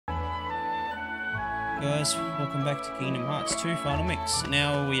Guys, welcome back to Kingdom Hearts 2 Final Mix.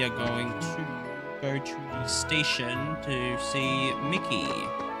 Now we are going to go to the station to see Mickey.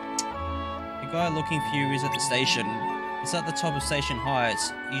 The guy looking for you is at the station. It's at the top of Station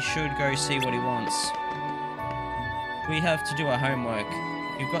Heights. You should go see what he wants. We have to do our homework.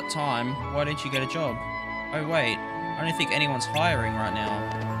 If you've got time, why don't you get a job? Oh wait, I don't think anyone's hiring right now.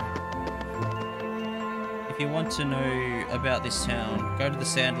 If you want to know about this town, go to the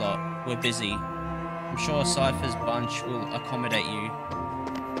Sandlot. We're busy. I'm sure Cypher's bunch will accommodate you.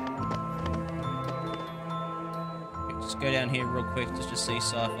 Just go down here real quick to just see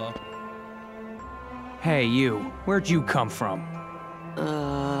Cypher. Hey, you. Where'd you come from?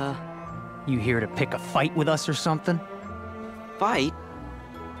 You here to pick a fight with us or something? Fight?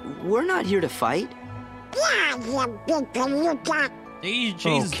 We're not here to fight.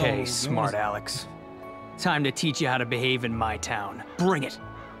 Jesus, okay, smart Alex. Time to teach you how to behave in my town. Bring it.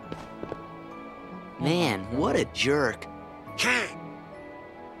 Man, what a jerk.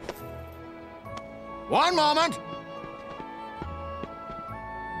 One moment!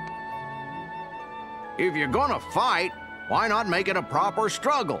 If you're gonna fight, why not make it a proper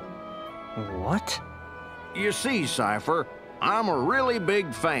struggle? What? You see, Cypher, I'm a really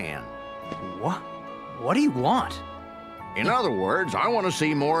big fan. What? What do you want? In other words, I want to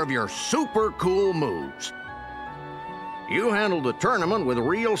see more of your super cool moves. You handled the tournament with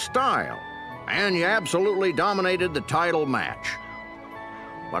real style, and you absolutely dominated the title match.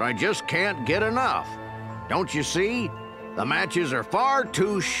 But I just can't get enough. Don't you see? The matches are far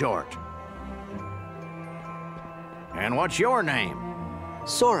too short. And what's your name?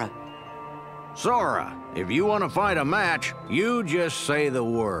 Sora. Sora, if you want to fight a match, you just say the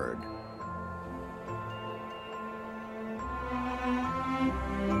word.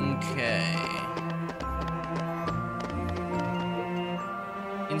 Okay.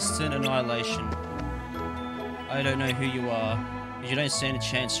 Instant annihilation. I don't know who you are, but you don't stand a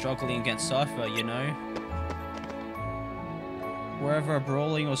chance struggling against Cypher, you know? Wherever I'm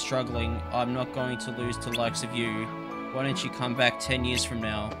brawling or struggling, I'm not going to lose to the likes of you. Why don't you come back 10 years from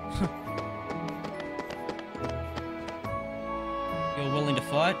now? You're willing to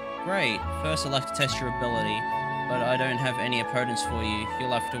fight? Great. First I'd like to test your ability, but I don't have any opponents for you.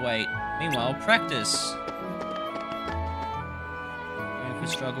 You'll have to wait. Meanwhile, practice! Going for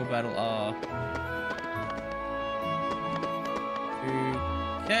struggle battle R.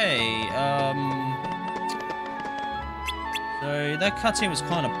 Okay, so that cutscene was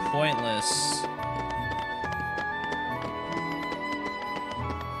kind of pointless.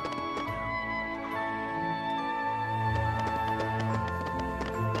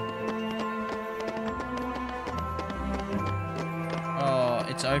 Oh,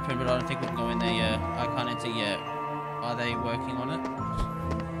 it's open, but I don't think we can go in there yet. I can't enter yet. Are they working on it?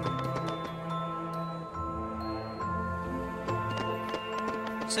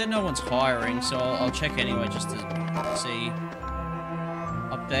 Said no one's hiring, so I'll check anyway just to see.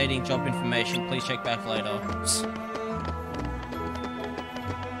 Updating job information, please check back later.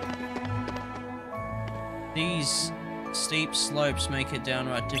 These steep slopes make it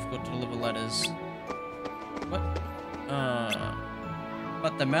downright difficult to deliver letters. What?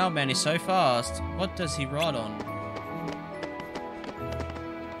 But the mailman is so fast. What does he ride on?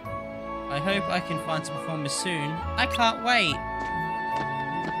 I hope I can find some performers soon. I can't wait.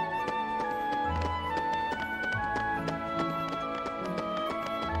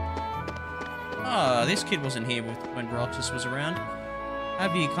 Oh, this kid wasn't here when Roxas was around.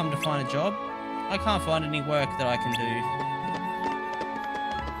 Have you come to find a job? I can't find any work that I can do.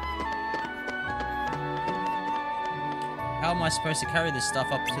 How am I supposed to carry this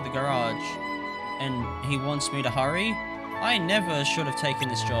stuff up to the garage? And he wants me to hurry? I never should have taken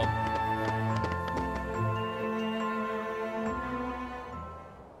this job.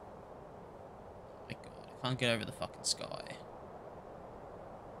 Oh my god, I can't get over the fucking sky.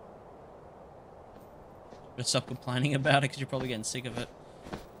 But stop complaining about it because you're probably getting sick of it.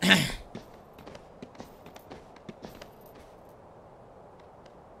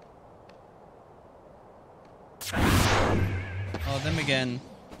 Oh, them again.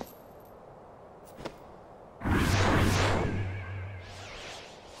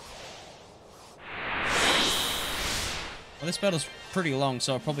 Well, this battle's pretty long,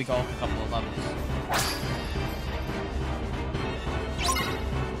 so I'll probably go off a couple of levels.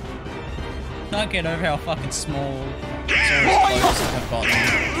 Can't get over how fucking small Zora's clothes have gotten.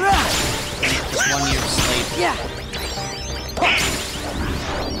 Just 1 year of sleep. Oh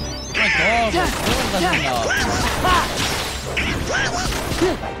my god, we're really leveling up.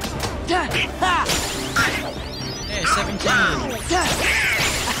 Yeah, 17.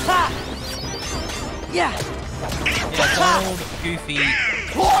 Yeah, Donald, Goofy,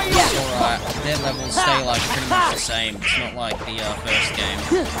 Sora, their levels stay like pretty much the same. It's not like the first game.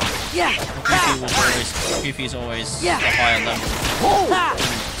 Goofy's always the higher level.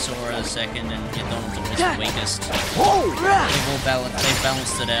 Sora second, and Donald's always the weakest. They've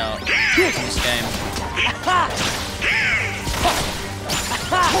balanced it out in this game.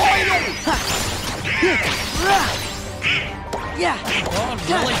 God,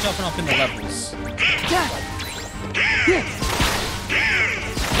 really jumping up in the levels.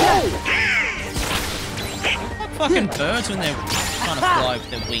 Like fucking birds when they're trying to fly with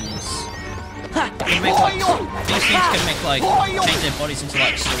their wings. They can make, like, these things can make like change their bodies into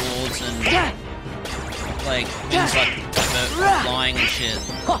like swords and like things like flying and shit.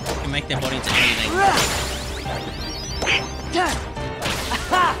 They can make their body into anything.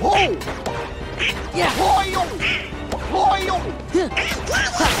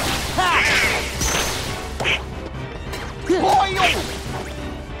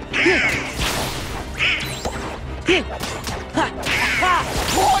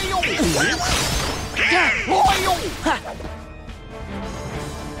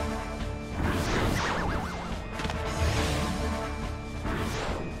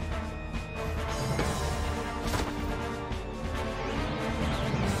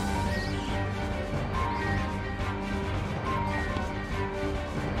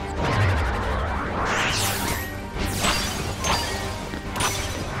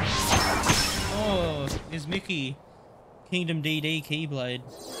 Is Mickey Kingdom DD Keyblade?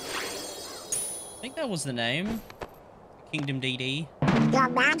 I think that was the name. Kingdom DD. Your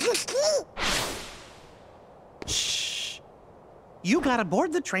Majesty? Shh. You gotta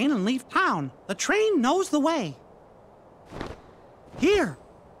board the train and leave town. The train knows the way. Here.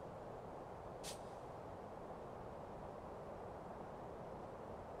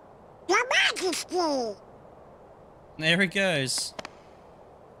 Your Majesty! There it goes.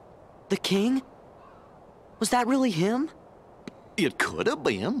 The king? Was that really him? It could have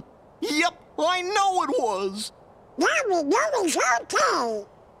been. Yep, I know it was. Now we know it's okay.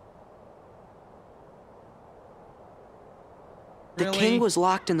 The Really? king was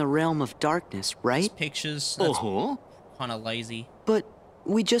locked in the realm of darkness, These right? pictures, that's Uh-huh. kind of lazy. But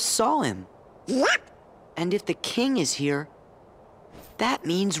we just saw him. Yep. And if the king is here, that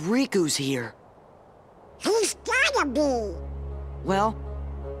means Riku's here. He's gotta be. Well,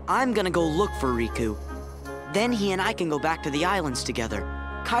 I'm gonna go look for Riku. Then he and I can go back to the islands together.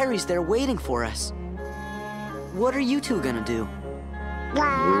 Kairi's there waiting for us. What are you two gonna do?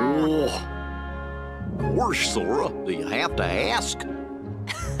 Well, Oh. Of course, Sora. Do you have to ask?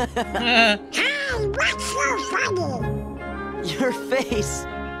 hey, what's so funny? Your face.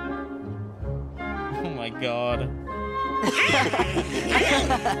 Oh my god.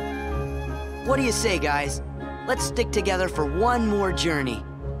 What do you say, guys? Let's stick together for one more journey.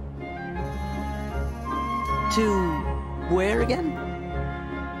 To where again?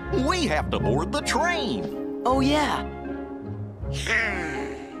 We have to board the train. Oh, yeah.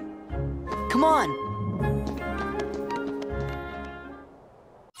 Come on.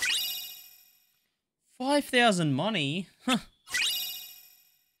 5,000 money? Huh.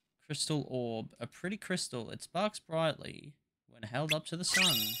 Crystal orb. A pretty crystal. It sparks brightly when held up to the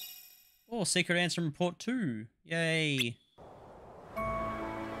sun. Oh, secret answer in report 2. Yay.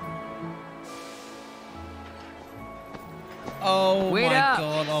 Oh Wait my up.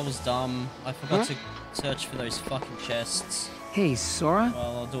 god, I was dumb. I forgot to search for those fucking chests. Hey, Sora?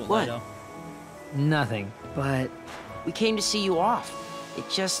 Well, I'll do it What? later. Nothing, but We came to see you off. It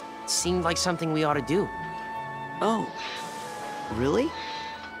just seemed like something we ought to do. Oh. Really?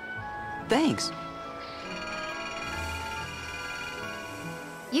 Thanks.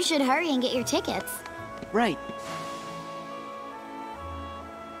 You should hurry and get your tickets. Right.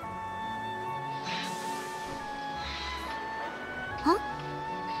 Huh?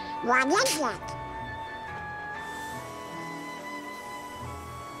 What is it?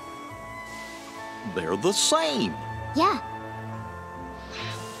 They're the same. Yeah.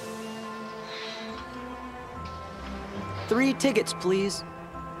 Three tickets, please.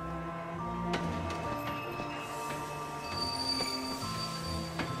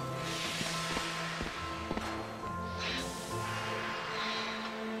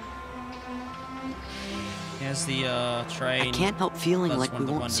 Here's the train. I can't help feeling That's like one we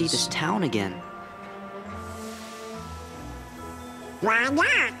of the won't see wonders. this town again. Why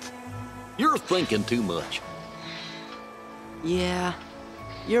not? You're thinking too much. Yeah,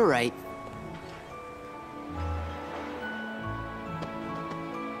 you're right.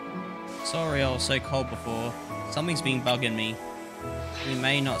 Sorry I was so cold before. Something's been bugging me. We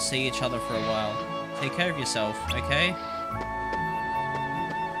may not see each other for a while. Take care of yourself, okay?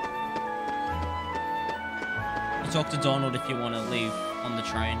 You talk to Donald if you want to leave on the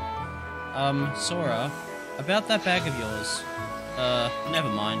train. Sora, about that bag of yours. Never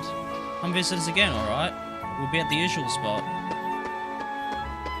mind. Come visit us again, alright? We'll be at the usual spot.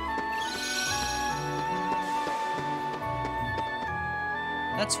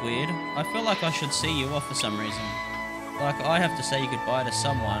 That's weird. I feel like I should see you off for some reason. Like I have to say goodbye to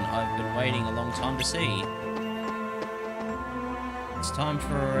someone I've been waiting a long time to see. It's time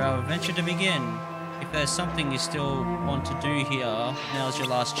for our adventure to begin. If there's something you still want to do here, now's your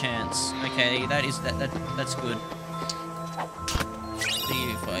last chance. Okay, that's good. See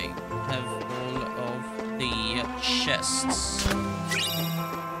if I have all of the chests.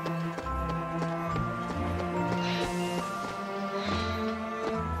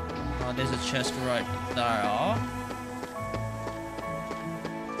 Oh, there's a chest right there.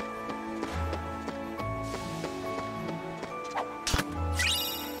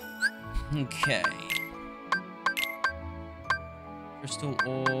 Okay. Crystal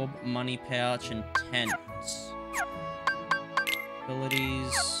orb, money pouch, and tent.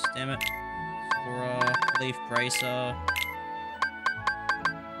 Abilities, damn it. Sora, leaf bracer.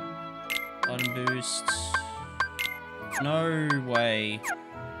 Item boost. No way.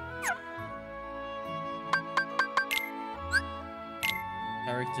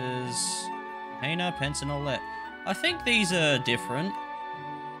 Characters. Hana, Pence, and Olette. I think these are different.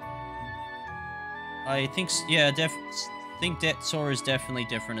 I think, yeah, think Sora is definitely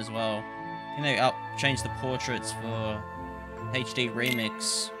different as well. I think they changed the portraits for HD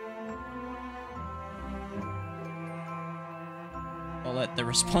Remix. Olette, the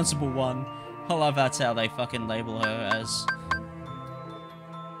responsible one. I love that's how they fucking label her as.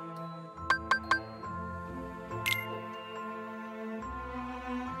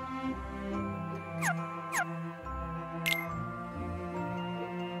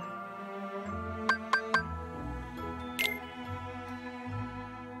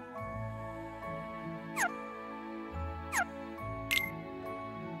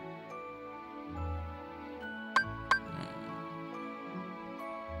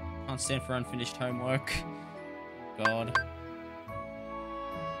 Can't stand for unfinished homework. God.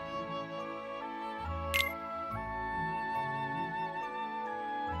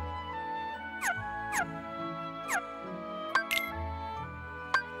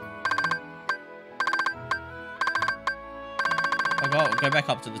 I'll go back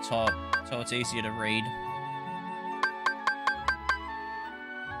up to the top so it's easier to read.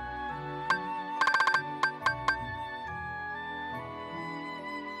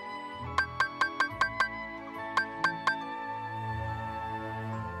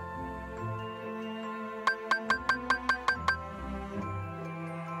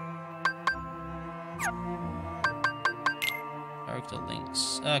 Character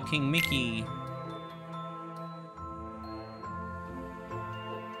links. King Mickey.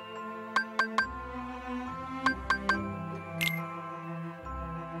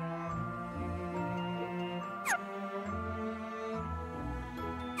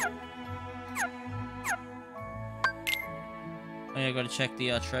 Oh yeah, I gotta check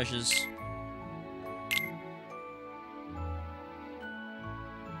the treasures.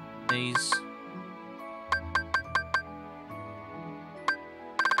 These.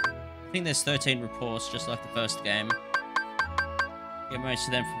 I think there's 13 reports, just like the first game. Get most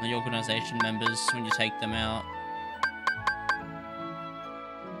of them from the organization members when you take them out.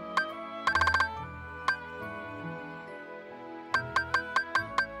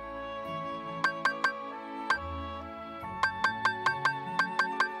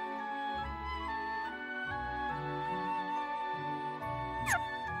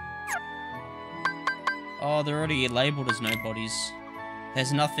 Oh, they're already labeled as nobodies.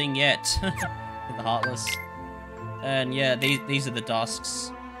 There's nothing yet for the Heartless. And yeah, these are the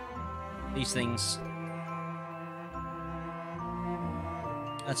Dusks. These things.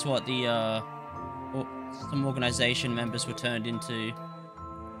 That's what the some organization members were turned into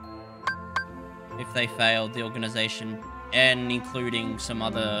if they failed the organization, and including some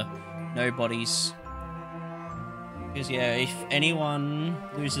other nobodies. Because yeah, if anyone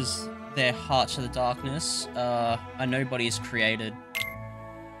loses their heart to the darkness, a nobody is created.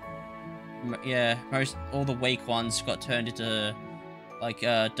 Yeah, all the weak ones got turned into like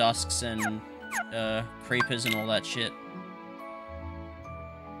Dusks and creepers and all that shit.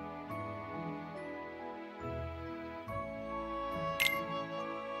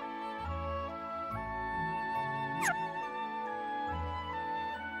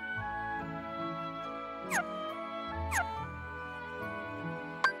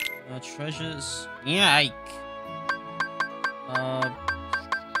 Treasures. Yike.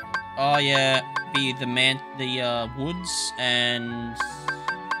 Oh yeah, be the woods and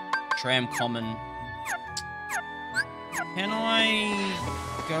Tram Common. Can I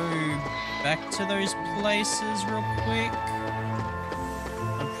go back to those places real quick?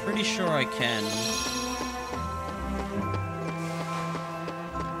 I'm pretty sure I can.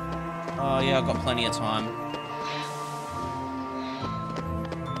 Oh yeah, I've got plenty of time.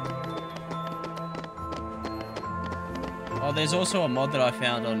 Oh, there's also a mod that I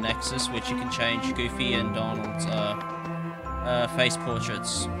found on Nexus, which you can change Goofy and Donald's face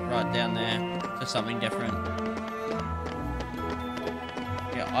portraits right down there to something different.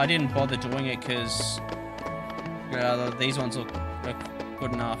 Yeah, I didn't bother doing it because these ones look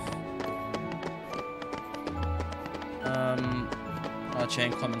good enough. I'll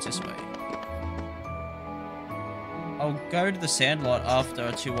change comments this way. I'll go to the Sandlot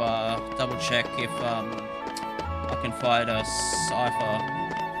after to double check if I can find a cipher.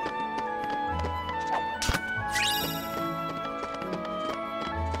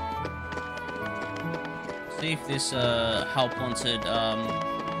 See if this help wanted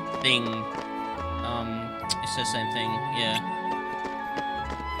thing it's the same thing, yeah.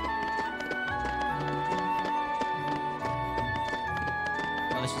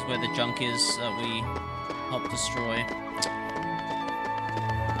 Oh, this is where the junk is that we helped destroy.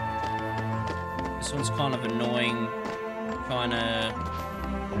 This one's kind of annoying, trying to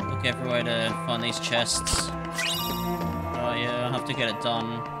look everywhere to find these chests. Oh yeah, I'll have to get it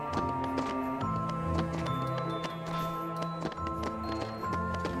done.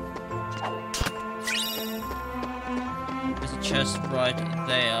 There's a chest right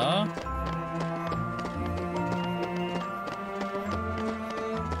there.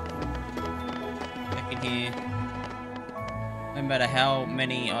 Back in here. No matter how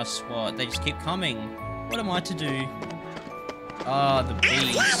many I swat, they just keep coming. What am I to do? Ah, the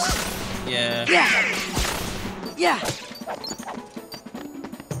bees. Yeah. Yeah.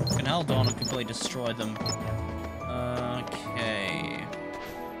 Fucking hell, Dawn will completely destroy them. Okay.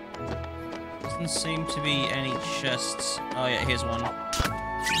 Doesn't seem to be any chests. Oh yeah, here's one.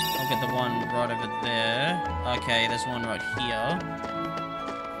 I'll get the one right over there. Okay, there's one right here.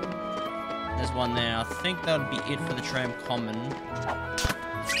 There's one there. I think that would be it for the Tram Common.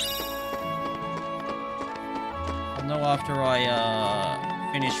 I'll know after I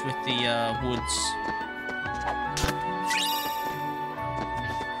finish with the woods.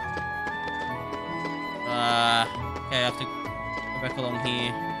 Okay, I have to go back along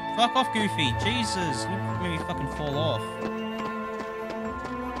here. Fuck off, Goofy! Jesus! You made me fucking fall off.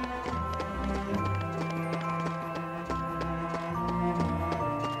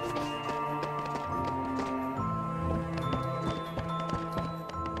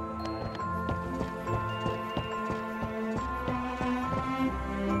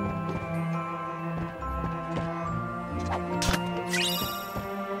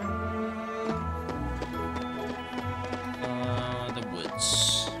 The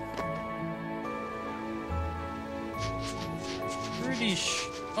woods. British.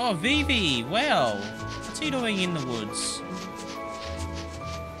 Oh, Vivi! Wow! What's he doing in the woods?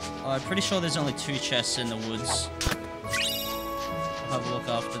 Oh, I'm pretty sure there's only 2 chests in the woods. I'll have a look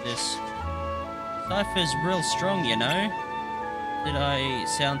after this. Cypher's real strong, you know? Did I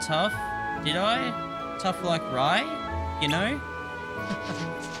sound tough? Did I? Tough like rye? You know?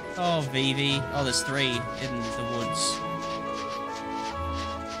 Oh, Vivi. Oh, there's 3 in the woods.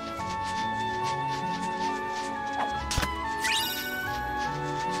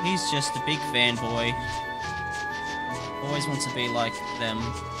 He's just a big fanboy. Always wants to be like them.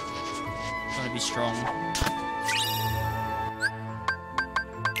 Trying to be strong.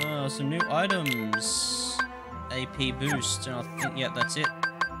 Oh, some new items. AP boost, and I think, yeah, that's it.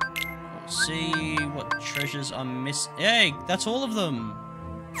 We'll see what treasures I'm missing. Hey, that's all of them!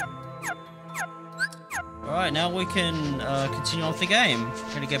 Alright, now we can continue on with the game.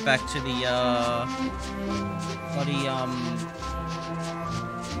 We're gonna get back to the bloody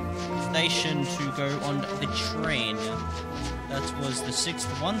station to go on the train. That was the 6th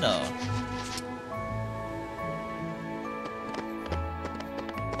wonder.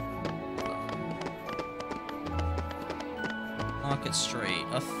 Market Street.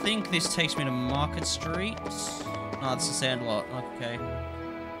 I think this takes me to Market Street. No, it's the Sandlot. Okay.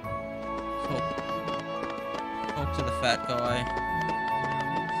 Talk to the fat guy.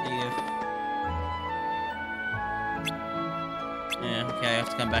 See if... Yeah, okay, I have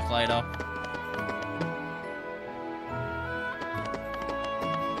to come back later.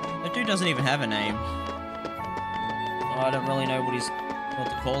 That dude doesn't even have a name. Oh, I don't really know what what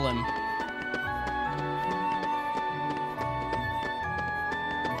to call him.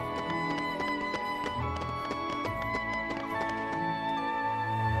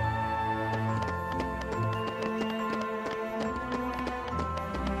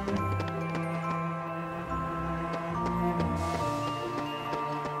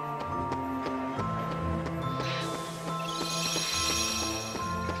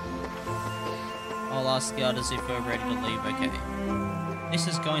 I'll ask the others if we're ready to leave, okay? This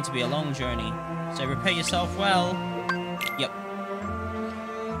is going to be a long journey, so prepare yourself well. Yep.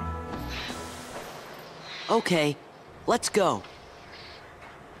 Okay, let's go.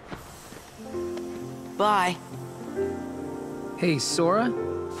 Bye. Hey, Sora?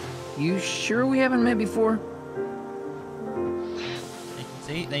 You sure we haven't met before?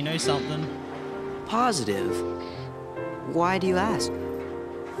 See, they know something. Positive. Why do you ask?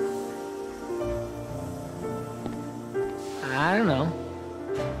 I don't know.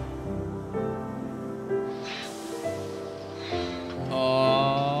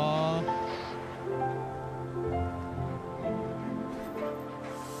 Aww.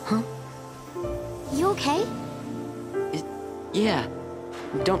 Huh? You okay? Yeah.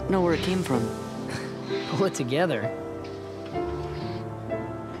 Don't know where it came from. Pull it together.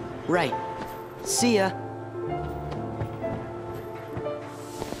 Right. See ya.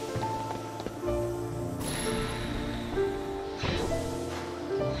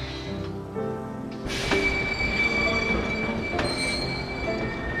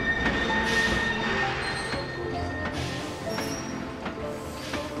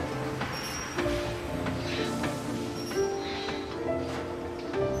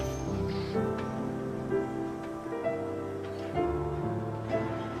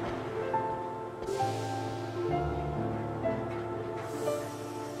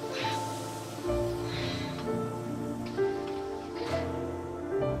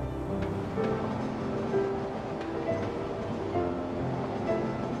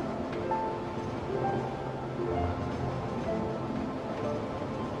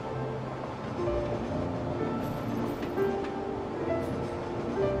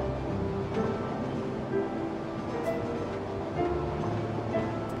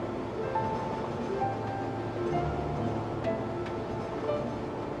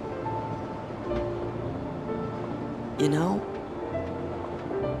 You know,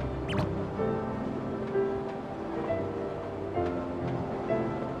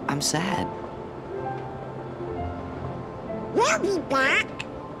 I'm sad. We'll be back.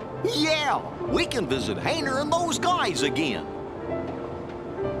 Yeah, we can visit Hayner and those guys again.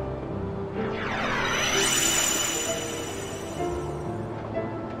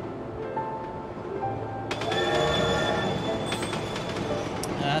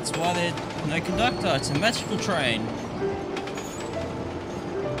 That's why there's no conductor. It's a magical train.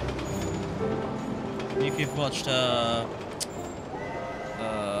 If you've watched,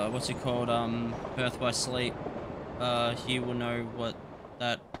 what's it called, Birth by Sleep, you will know what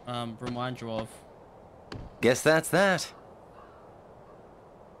that, reminds you of. Guess that's that.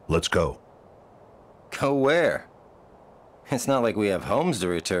 Let's go. Go where? It's not like we have homes to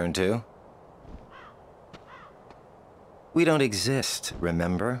return to. We don't exist,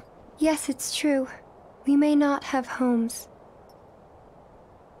 remember? Yes, it's true. We may not have homes.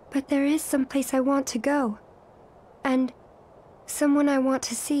 But there is someplace I want to go. And someone I want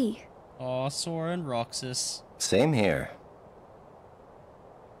to see. Aw, Sora and Roxas. Same here.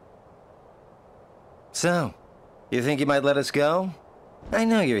 So, you think you might let us go? I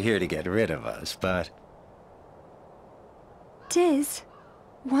know you're here to get rid of us, but... Diz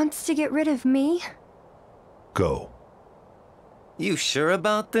wants to get rid of me? Go. You sure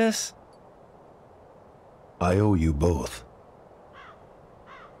about this? I owe you both.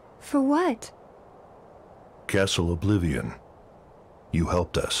 For what? Castle Oblivion. You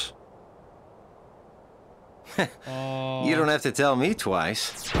helped us. You don't have to tell me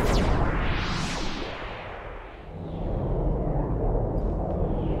twice.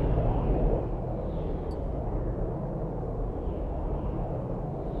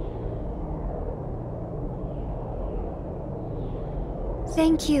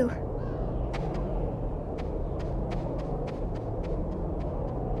 Thank you.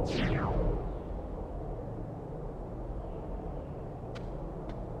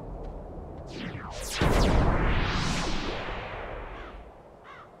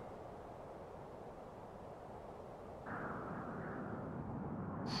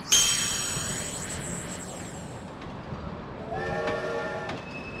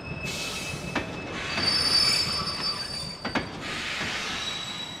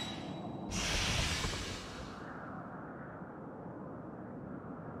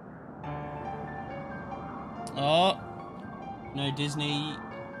 Oh, no, Disney,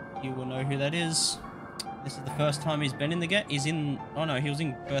 you will know who that is. This is the first time he's been in the game. He's in. Oh no, he was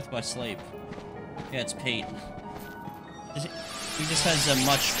in Birth by Sleep. Yeah, it's Pete. He just has a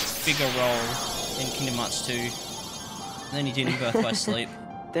much bigger role in Kingdom Hearts 2 than he did in Birth by Sleep.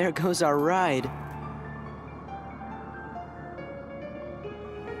 There goes our ride.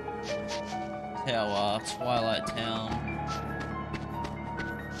 Tower, Twilight Town.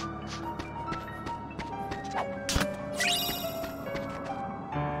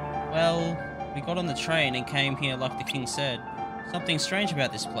 Well, we got on the train and came here like the king said. Something strange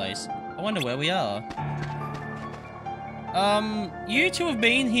about this place. I wonder where we are. You two have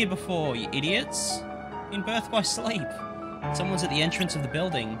been here before, you idiots. In Birth by Sleep. Someone's at the entrance of the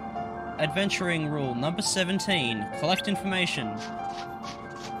building. Adventuring rule number 17. Collect information.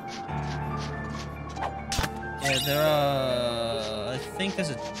 Yeah, there are... I think there's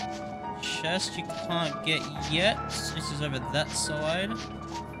a chest you can't get yet. This is over that side.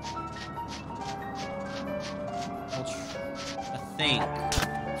 I think.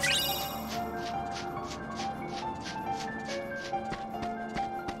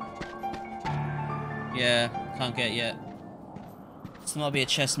 Yeah, can't get yet. So there might be a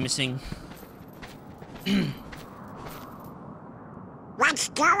chest missing. What's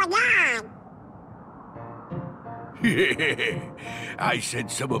going on? I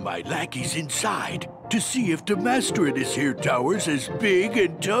sent some of my lackeys inside to see if the master in this here tower's as big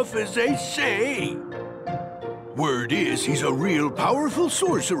and tough as they say. Word is he's a real powerful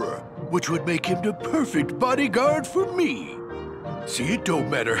sorcerer, which would make him the perfect bodyguard for me. See, it don't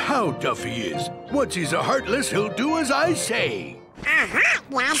matter how tough he is. Once he's a Heartless, he'll do as I say.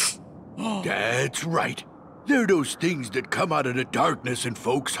 Heartless? That's right. They're those things that come out of the darkness in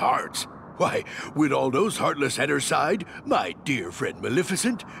folks' hearts. Why, with all those Heartless at her side, my dear friend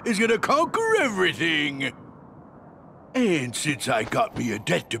Maleficent is gonna conquer everything. And since I got me a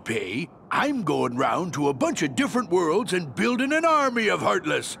debt to pay, I'm going round to a bunch of different worlds and building an army of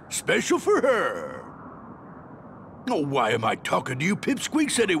Heartless, special for her. Oh, why am I talking to you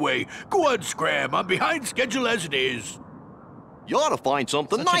pipsqueaks anyway? Go on, Scram, I'm behind schedule as it is. You ought to find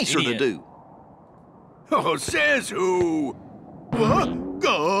something nicer to do. Oh, says who? What?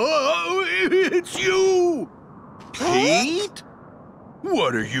 Oh, it's you! Pete?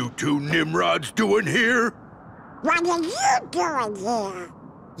 What are you two Nimrods doing here? What are you doing here?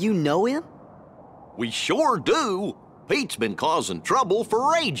 You know him? We sure do. Pete's been causing trouble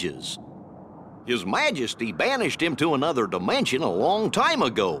for ages. His Majesty banished him to another dimension a long time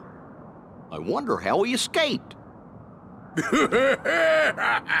ago. I wonder how he escaped.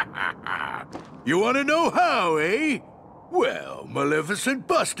 You want to know how, eh? Well, Maleficent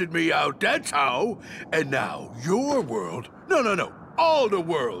busted me out, that's how. And now your world, no, all the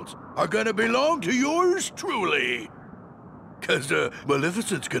worlds are gonna belong to yours truly. 'Cause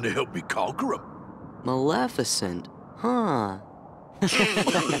Maleficent's gonna help me conquer them. Maleficent? Huh.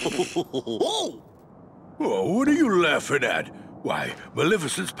 Oh, what are you laughing at? Why,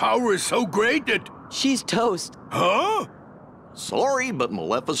 Maleficent's power is so great that... She's toast. Huh? Sorry, but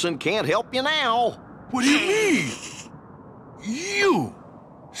Maleficent can't help you now. What do you mean? You!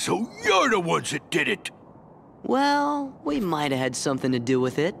 So you're the ones that did it! Well, we might have had something to do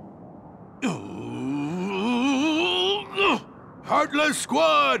with it. Heartless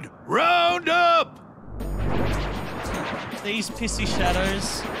Squad, round up! These pissy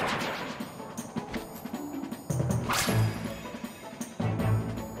shadows.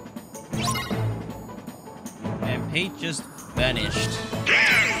 And Pete just vanished.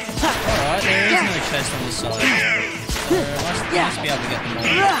 Alright, there is no chest on this side. So I must be able to get them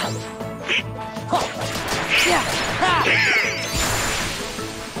all.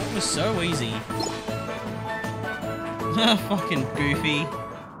 That was so easy. Fucking goofy.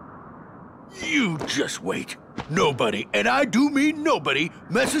 You just wait. Nobody, and I do mean nobody,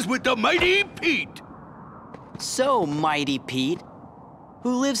 messes with the mighty Pete. So, mighty Pete.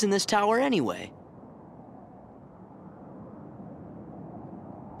 Who lives in this tower anyway?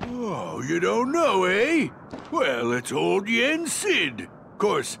 Oh, you don't know, eh? Well, it's old Yen Sid. Of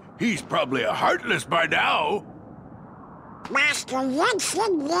course, he's probably a Heartless by now. Master Yen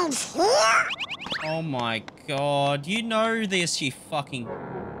Sid lives here? Oh my god, you know this, you fucking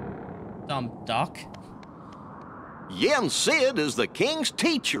dumb duck. Yen Sid is the king's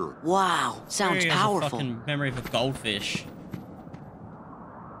teacher. Wow, sounds powerful. A fucking memory of a goldfish.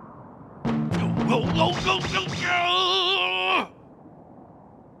 Go.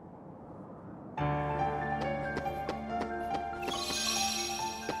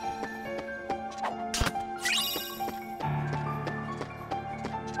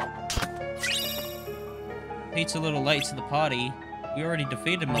 Pete's a little late to the party. We already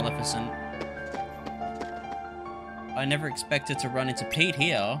defeated Maleficent. I never expected to run into Pete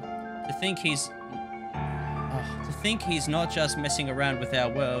here. To think he's not just messing around with our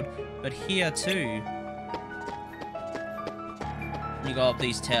world, but here too. You go up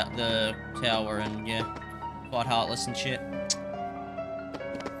the tower and yeah, fight Heartless and shit.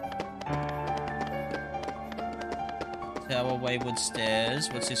 Tower Wayward Stairs.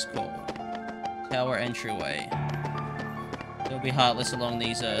 What's this called? Tower Entryway. There'll be Heartless along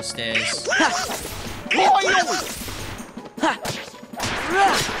these stairs.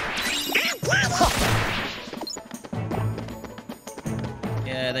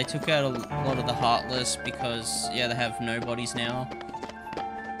 Yeah, they took out a lot of the Heartless because, yeah, they have no bodies now.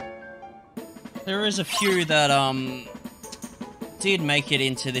 There is a few that, did make it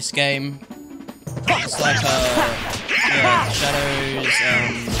into this game. It's like, yeah, Shadows,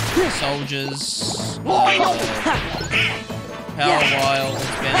 Soldiers, Power Wilds,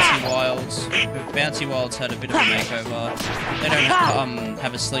 Bouncy Wilds. Bouncy Wilds had a bit of a makeover. They don't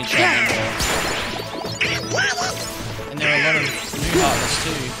have a slingshot anymore. And there are a lot of new Heartless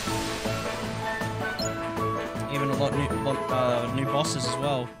too. Even a lot of new bosses as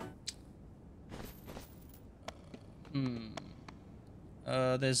well.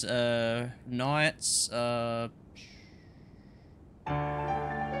 There's Knights, yeah,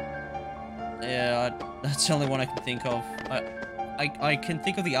 that's the only one I can think of. I can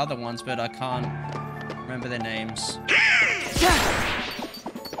think of the other ones, but I can't remember their names.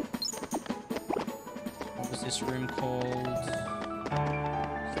 What was this room called?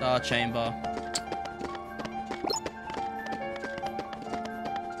 Star Chamber.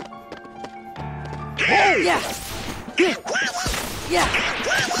 Yeah. Yeah.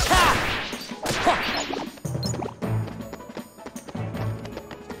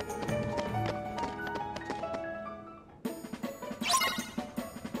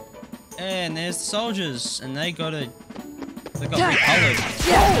 And there's the soldiers, and they got recolored.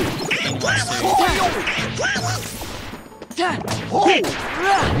 In ones too.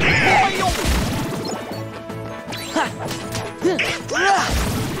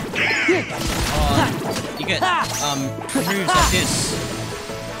 You get moves like this.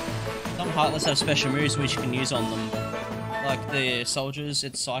 Some Heartless have special moves which you can use on them. Like the soldiers,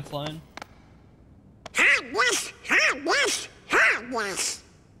 it's Cyclone. Heartless.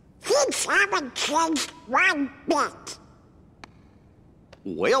 Things haven't changed one bit.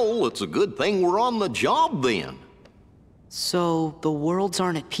 Well, it's a good thing we're on the job then. So, the worlds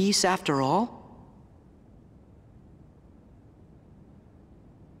aren't at peace after all?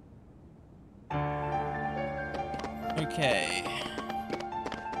 Okay.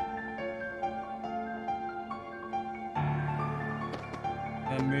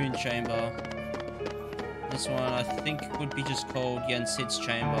 A Moon Chamber. This one I think would be just called Yen Sid's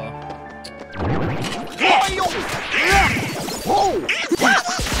Chamber. Oh,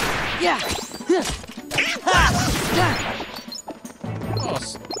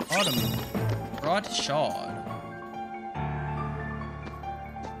 Autumn. Bright Shard.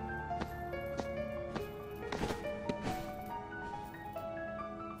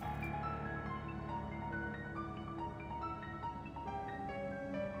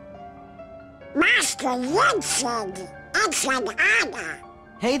 Master Yensid, it's an honor.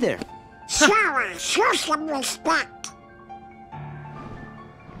 Hey there. Sora, show some respect.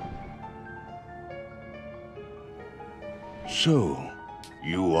 So,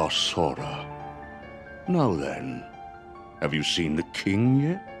 you are Sora. Now then, have you seen the king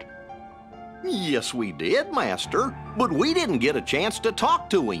yet? Yes, we did, Master, but we didn't get a chance to talk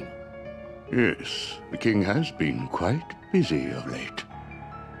to him. Yes, the king has been quite busy of late.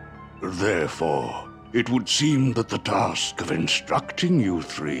 Therefore, it would seem that the task of instructing you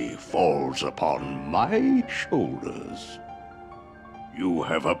three falls upon my shoulders. You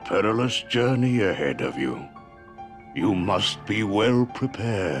have a perilous journey ahead of you. You must be well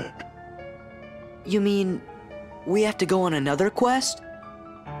prepared. You mean, we have to go on another quest?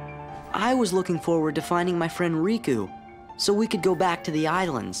 I was looking forward to finding my friend Riku, so we could go back to the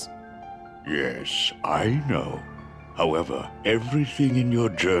islands. Yes, I know. However, everything in your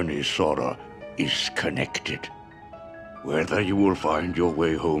journey, Sora, is connected. Whether you will find your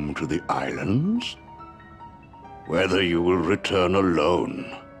way home to the islands, whether you will return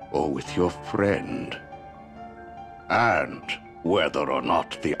alone or with your friend, and whether or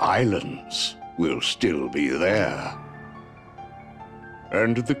not the islands will still be there.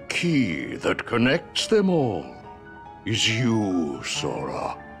 And the key that connects them all is you,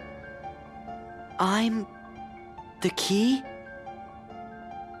 Sora. I'm the key?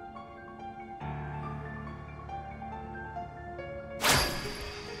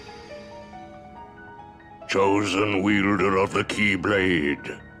 chosen wielder of the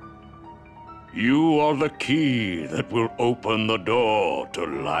Keyblade. You are the key that will open the door to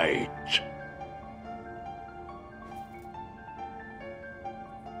light.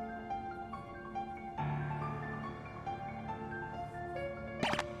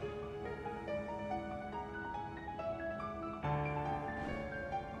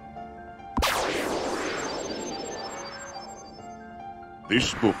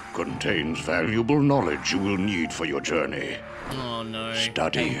 This book contains valuable knowledge you will need for your journey. Oh no.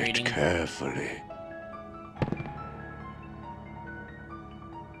 Study it carefully.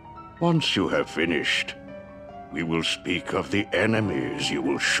 Once you have finished, we will speak of the enemies you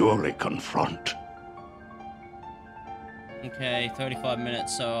will surely confront. Okay, 35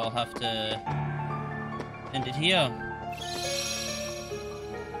 minutes, so I'll have to end it here.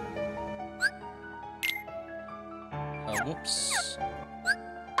 Oh, whoops.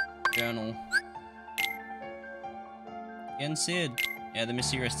 Journal. Again, Sid. Yeah, the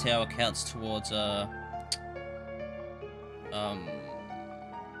mysterious tower counts towards,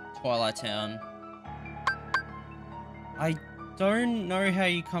 Twilight Town. I don't know how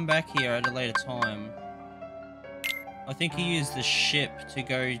you come back here at a later time. I think you use the ship to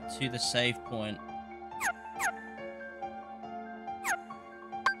go to the save point.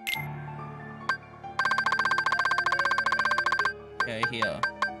 Okay, here.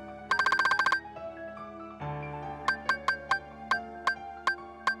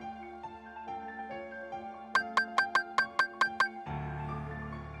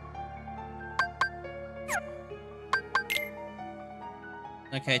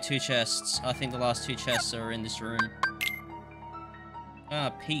 Okay, 2 chests. I think the last 2 chests are in this room. Ah,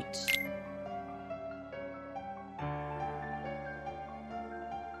 Pete.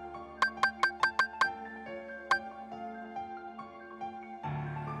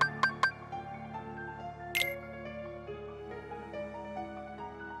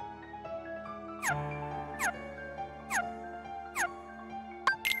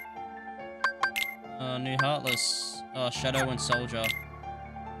 New Heartless. Oh, Shadow and Soldier.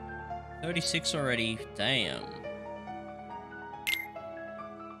 36 already. Damn.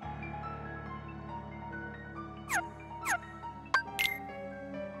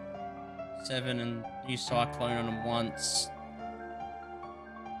 Seven and use Cyclone on him once.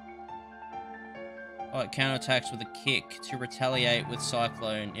 Oh, it counterattacks with a kick to retaliate with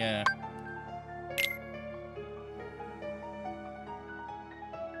Cyclone. Yeah.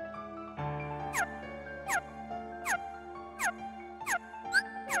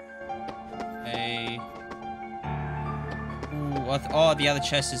 Oh, the other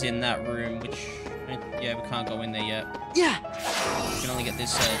chest is in that room, which, yeah, we can't go in there yet. Yeah! We can only get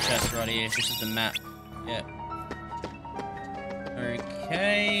this chest right here. This is the map. Yeah. Okay.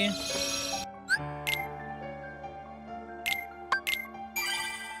 Hey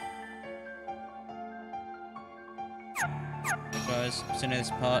guys, that's the end of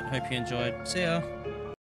this part. Hope you enjoyed. See ya!